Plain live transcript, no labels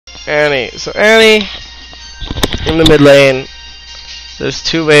Annie. So Annie in the mid lane. There's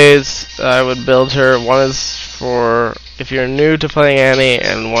two ways I would build her. One is for if you're new to playing Annie,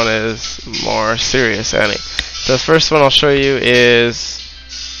 and one is more serious Annie. So the first one I'll show you is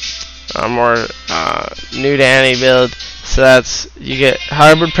a more new to Annie build. So that's, you get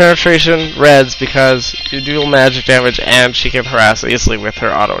hybrid penetration reds because you dual magic damage and she can harass easily with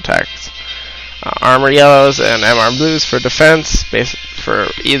her auto attacks. Armor yellows and MR blues for defense, for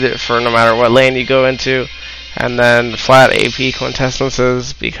no matter what lane you go into. And then flat AP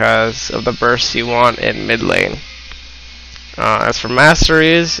quintessences because of the bursts you want in mid lane. As for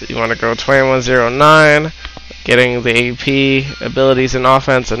Masteries, you want to go 2109, getting the AP abilities in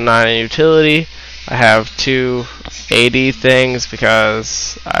offense and 9 in utility. I have 2 AD things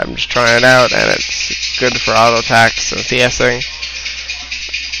because I'm just trying it out and it's good for auto attacks and CSing.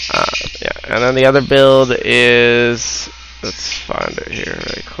 Yeah, and then the other build is, let's find it here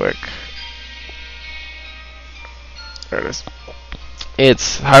really quick. There it is.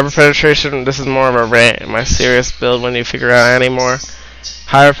 It's hyper penetration. This is more of my serious build when you figure out Annie more.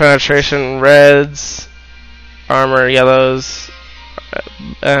 Hyper penetration reds, armor yellows,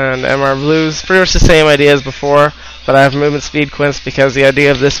 and MR blues. Pretty much the same idea as before, but I have movement speed quints because the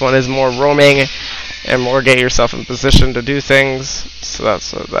idea of this one is more roaming and more get yourself in position to do things. So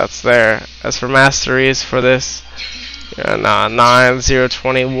that's there. As for masteries for this,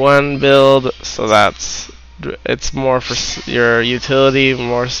 9021 build. So it's more for your utility,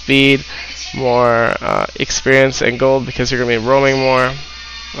 more speed, more experience and gold because you're going to be roaming more.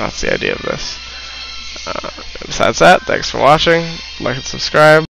 That's the idea of this. Besides that, thanks for watching. Like and subscribe.